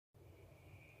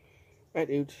Right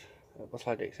dudes, what's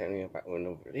like exciting back with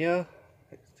another video.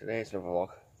 Today's another vlog.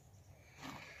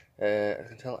 As you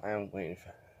can tell, I'm waiting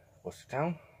for bus to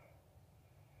town.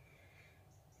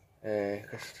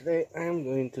 Because today I'm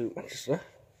going to Manchester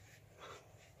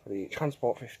for the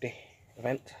Transpo50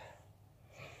 event.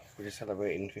 We're just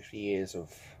celebrating 50 years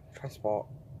of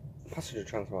passenger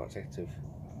transport executive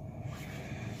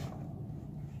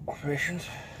operations.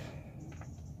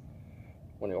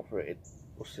 When they operated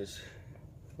buses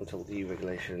until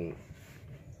deregulation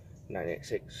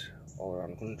 1986 all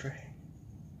around the country.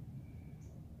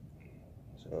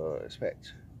 So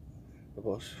expect a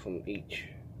bus from each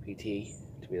PTE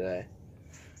to be there,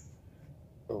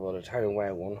 although the time and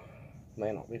where one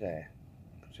may not be there,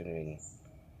 considering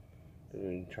they're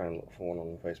going to try and look for one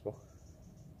on Facebook.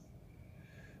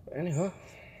 But anyhow,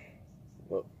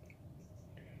 but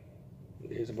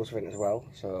it is a bus event as well,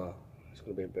 so it's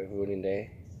going to be a bit of a running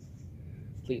day.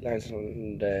 Fleetlines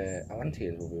and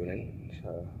Atlanteans will be running,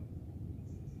 so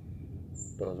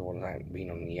those are ones I haven't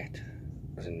been on yet,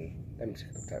 as in them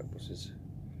particular type of buses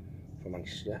for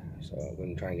Manchester, so I'm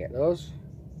going to try and get those.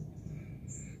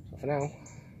 So for now,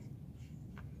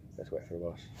 let's wait for the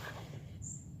bus.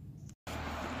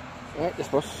 Right, this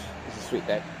bus is a sweet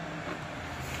day.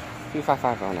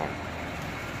 25509.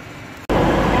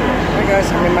 Hi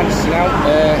guys, I'm in Manchester now,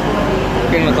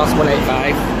 been on the class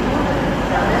 185.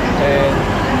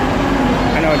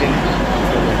 I know I didn't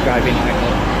drive in like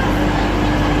that.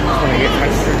 I just want to get to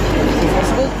Manchester as soon as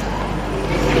possible.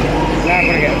 Now I'm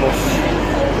going to get a bus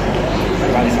to the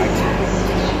rally site.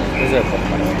 Reserve bus,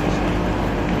 by the way.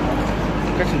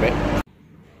 Catch you in a bit.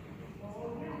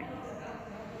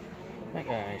 Right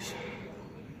guys,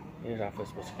 here's our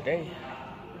first bus of the day.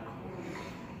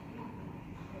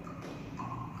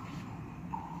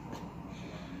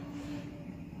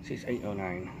 This is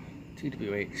 809.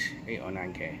 TWH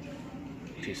 809K,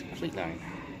 which is Fleetline.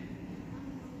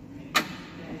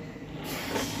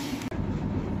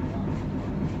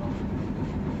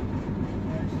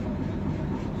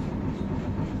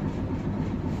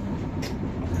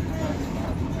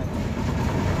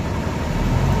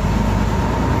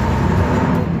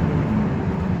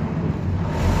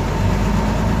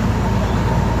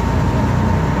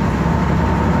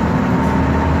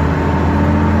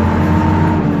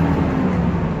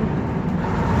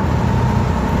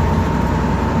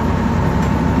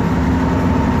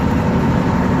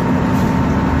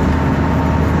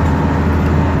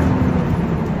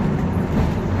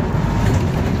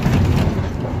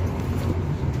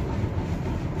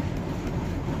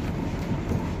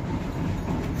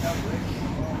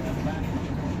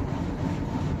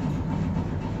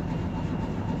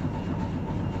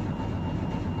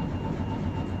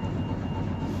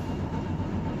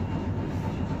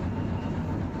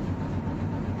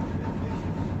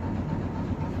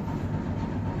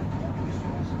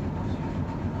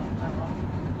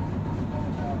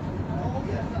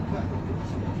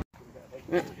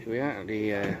 Yeah, here we are at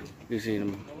the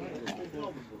museum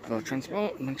for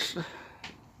transport in Manchester.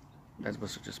 There's a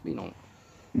bus has just been on.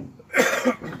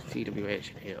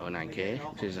 TWH 809K,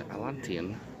 which is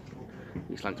Atlantean,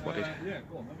 East Lancs bodied.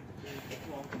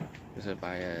 Reserved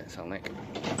by Selnick.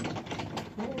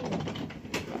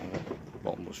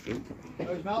 Bottom bus route.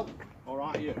 How's Mel?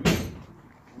 Alright, you?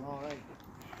 Alright.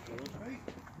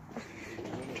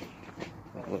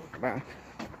 Look at the back.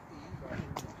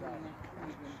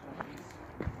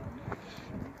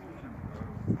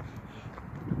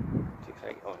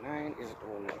 6809 is the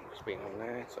one that's been on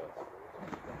there, so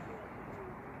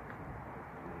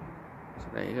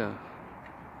there you go.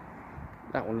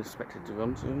 That one is expected to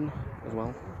run soon as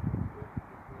well.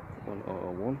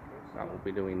 1001. That will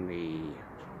be doing the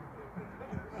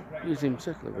museum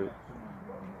circular route.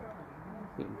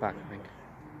 Getting back, I think.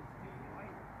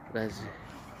 There's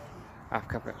half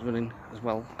cab that's running as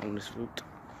well on this route.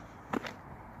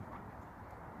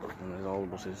 And there's all the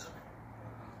buses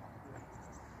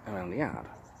around the yard.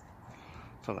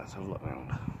 So let's have a look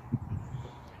around.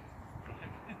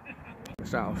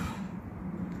 Start off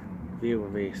view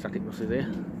of the static buses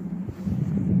here.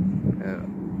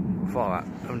 Before that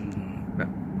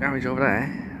garage over there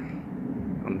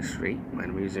on the street where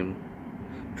the museum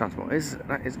transport is,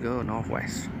 that is Go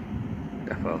Northwest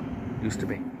Depot. Used to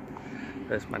be.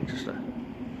 There's Manchester.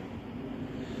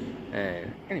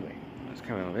 Anyway, let's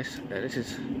carry on with this. This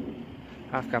is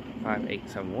half cab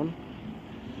 5871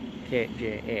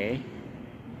 KJA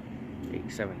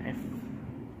 87F.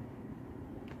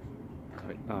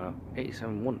 Oh no,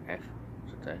 871F,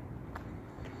 should say.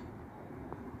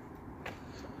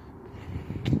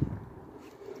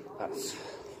 That's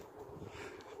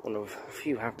one of a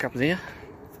few half cabs here.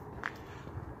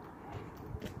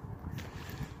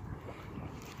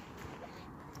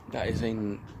 That is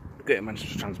in Greater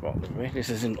Manchester Transport livery. This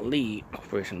is in Lee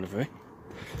Operation livery,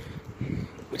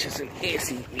 which is an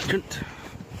AC metrant.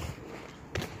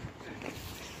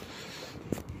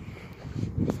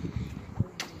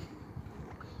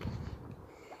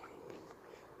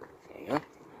 There you go.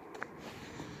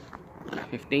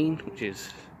 15, which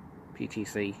is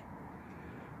PTC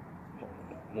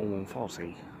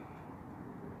 114C.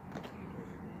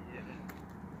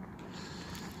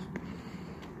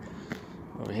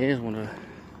 Over here is one of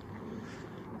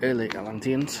the early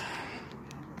Atlanteans,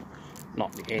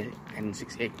 not the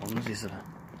N68 ones, these are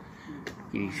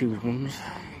the E2 ones.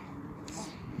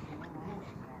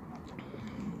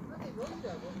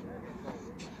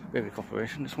 Very big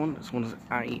operation, this one's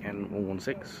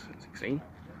IN116, 16.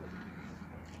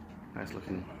 Nice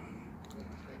looking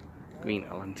green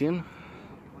Atlantean.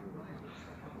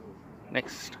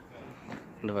 Next,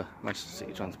 another Manchester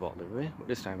City Transport livery, but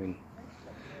this time in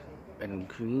red and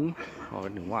cream, or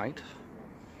red and white.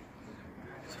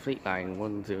 It's a Fleetline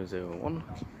 1001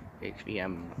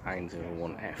 HVM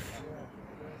 901F.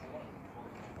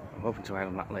 I'm hoping to ride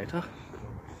on that later.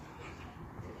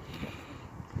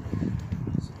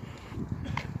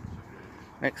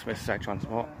 Next, Westside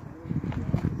Transport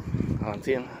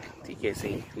Atlantean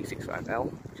TKC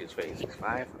 365L, which is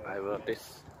 365. I rode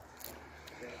this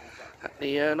at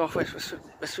the North West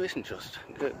Restoration Trust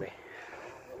in Kirkby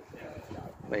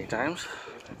many times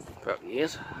throughout the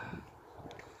years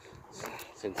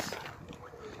since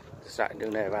I started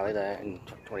doing their rally there in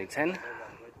 2010.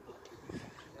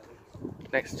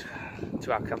 Next,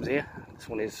 two our cabs here. This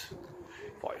one is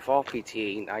 44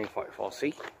 PTE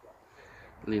 944C,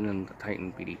 Leyland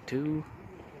Atlantean BD2,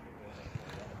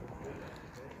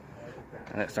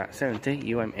 and let's start 70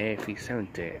 UMA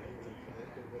 370.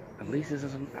 At least this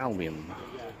is an Albion.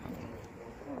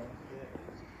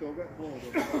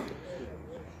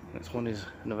 Next one is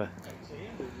another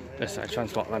Westside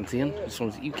Transport Atlantean. This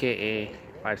one's UKA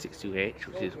 562H,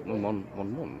 which is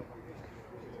 1111.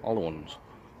 All the ones.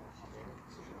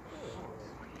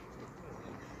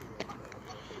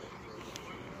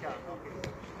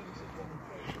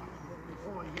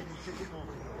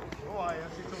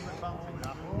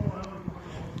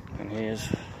 And here's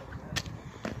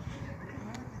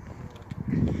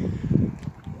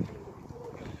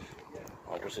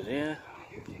all buses here.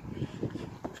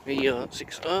 Your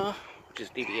 6R, which is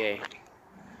DBA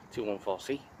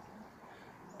 214C.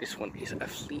 This one is a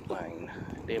Fleetline,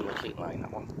 Daimler Fleetline,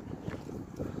 that one.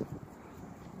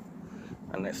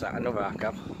 And let's start another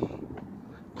cab,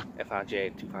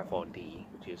 FRJ 254D,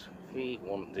 which is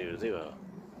 3100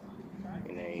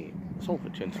 in a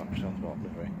Salford Transport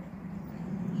livery.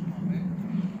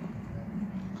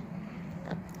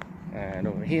 And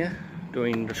over here,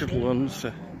 doing the shuttle runs,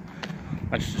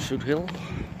 Manchester Sud Hill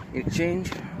in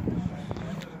exchange.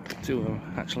 Two of them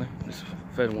actually. This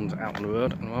third one's out on the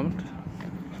road at the moment.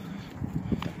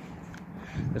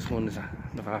 This one is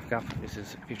another half cab. This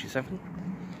is 57.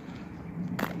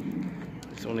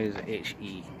 This one is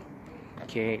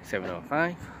HEK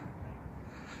 705.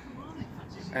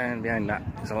 And behind that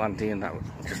is a Atlantean that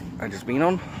I just been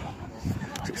on.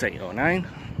 6809.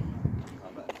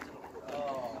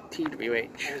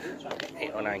 TWH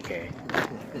 809K.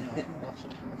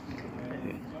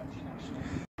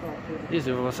 These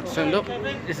are us that's turned up.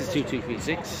 This is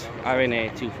 2236,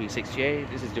 RNA 236J.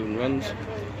 This is doing runs.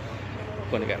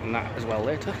 Going to get on that as well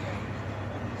later.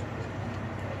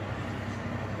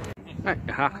 Right,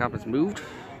 the half cab has moved.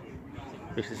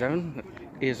 57.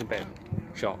 Here's a bit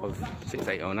shot of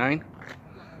 6809.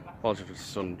 Apologies for the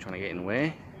sun trying to get in the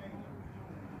way.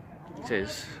 It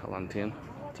is Atlantean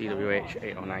TWH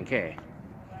 809K.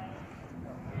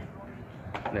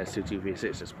 And there's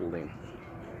 2236 just pulled in.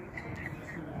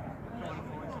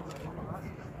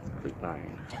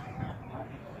 Fleetline.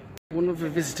 One of the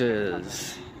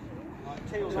visitors.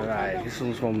 So right, this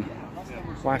one's from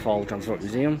Whitehall Transport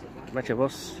Museum,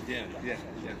 Metrobus.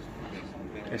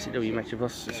 SCW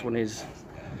Metrobus. This one is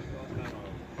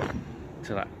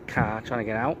to that car trying to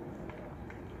get out.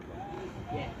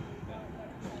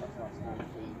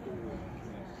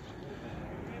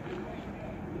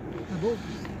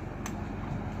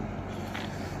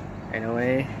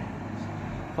 NOA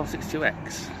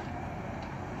 462X.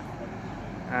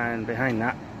 And behind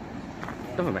that,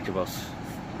 another Metrobus.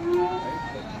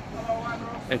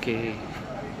 Okay,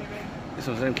 this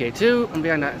one's an MK2, and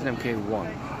behind that is an MK1.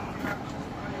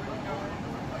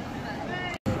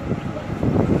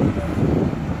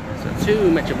 So two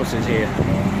Metrobuses here.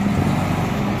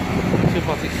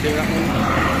 2462, that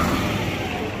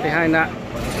one. Behind that,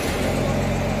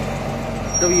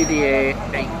 WDA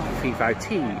 835T,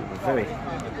 very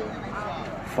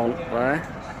font there.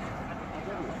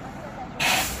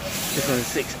 This one is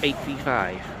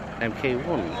 6835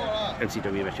 MK1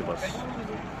 MCW Metrobus.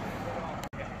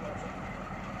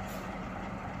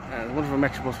 One of the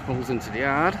Metrobus pulls into the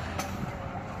yard.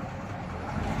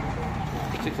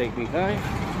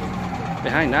 6835.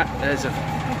 Behind that, there's a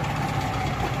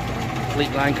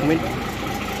Fleetline coming.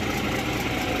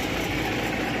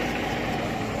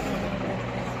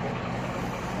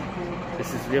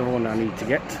 This is the other one I need to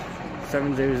get.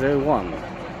 7001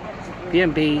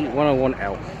 PMB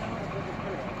 101L.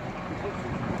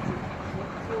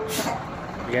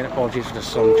 Again, apologies for the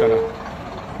sun trying to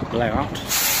blare out.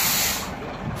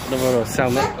 Another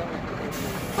Selmet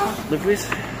liveries.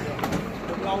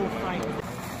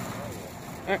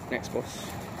 Next bus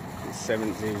is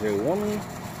 7001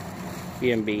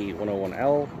 PMB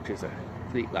 101L, which is a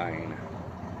Fleetline.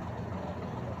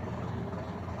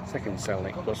 Second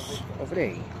Selmet bus of the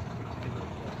day.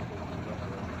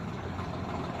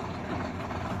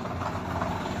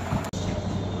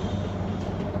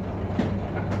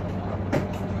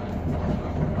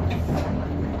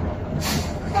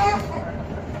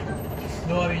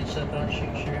 Noreen said that she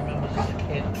remembers as a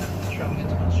kid travelling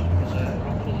to Manchester because her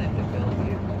uncle lived in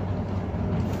Bellevue.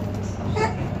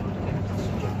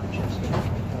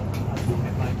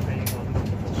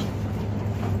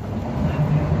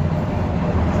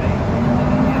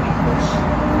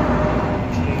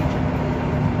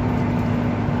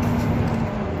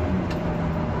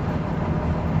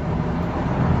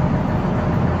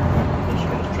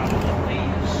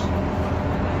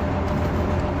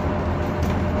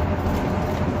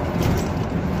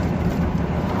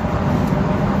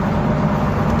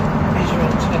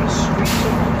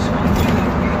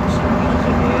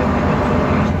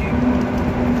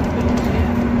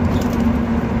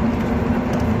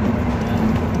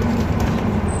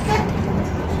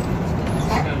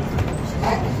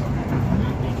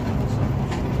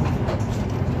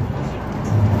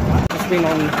 Been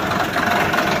on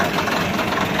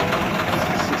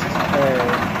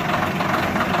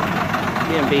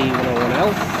PMB 101L.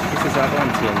 This is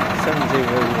Atlantean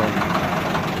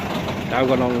 701. Now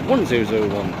gone on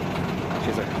 1001, which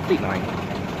is a Fleetline.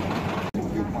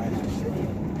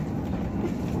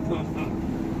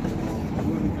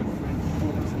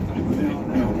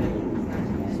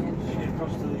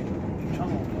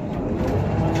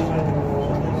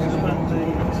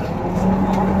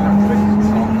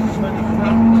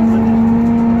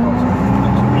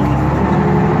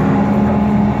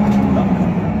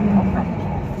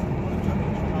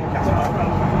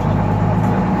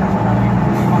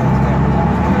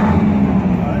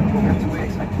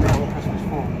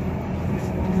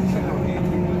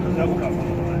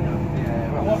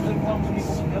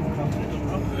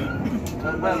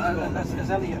 Well, as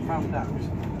Elliot found out,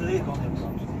 they've got them.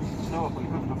 No, but you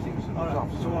haven't obviously was so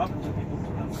what happened to people?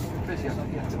 Chris, you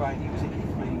have to buy a new ticket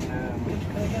for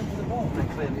the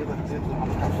clear the other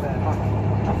hovercraft there back.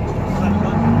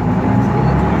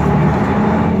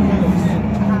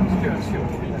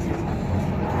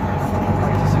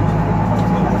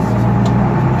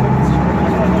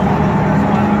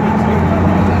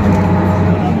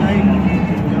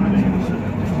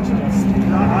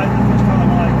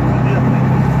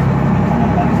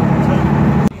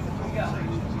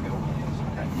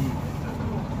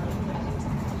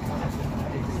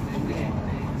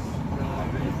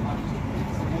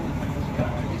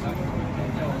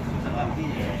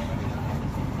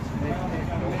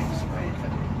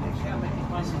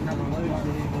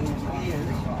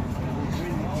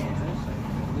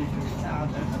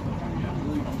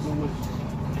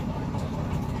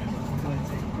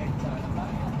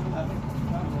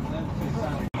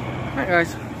 Right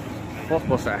guys, fourth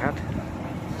bus that I had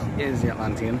is the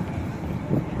Atlantean,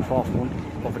 fourth one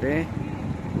of the day,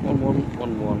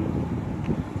 1111,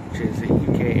 which is the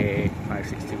UKA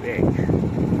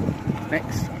 562A.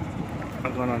 Next,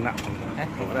 I'm going on that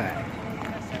one over there,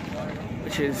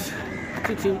 which is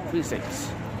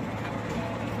 2236.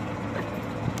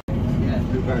 Yeah,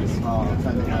 they're very small. It's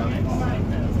going to be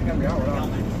alright.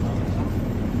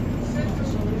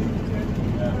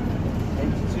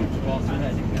 82 towards the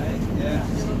head, yeah.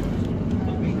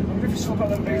 We've still got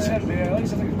them big head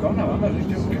BLAs, I think we've got now, haven't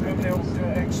they? Just give them the old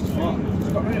X2.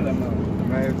 We've got rid of them now.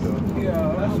 May have done.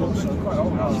 Yeah, that's also quite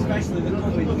old now. Especially the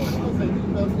COVID one.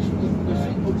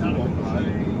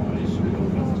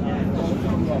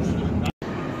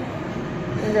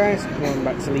 Hey guys, going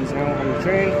back to Leeds now on the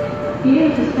train.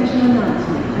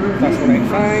 That's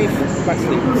 185, back to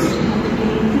Leeds.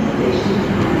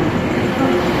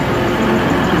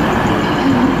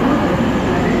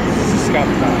 Scout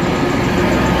car.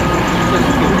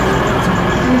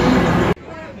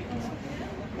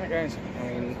 Right guys, I'm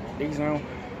in Leeds now.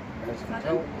 as you can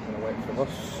tell, I'm going to wait for the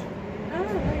bus. Oh,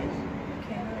 right.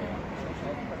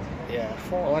 Okay. Yeah,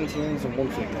 4 Atlanteans and 1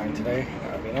 Fleetline today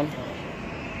that I've been on.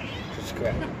 Just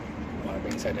correct what I've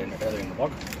been said earlier in the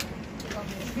vlog.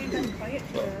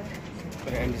 But I'm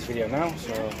going to end this video now,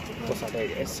 so plus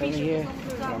update is 7 here,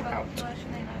 and I'm out.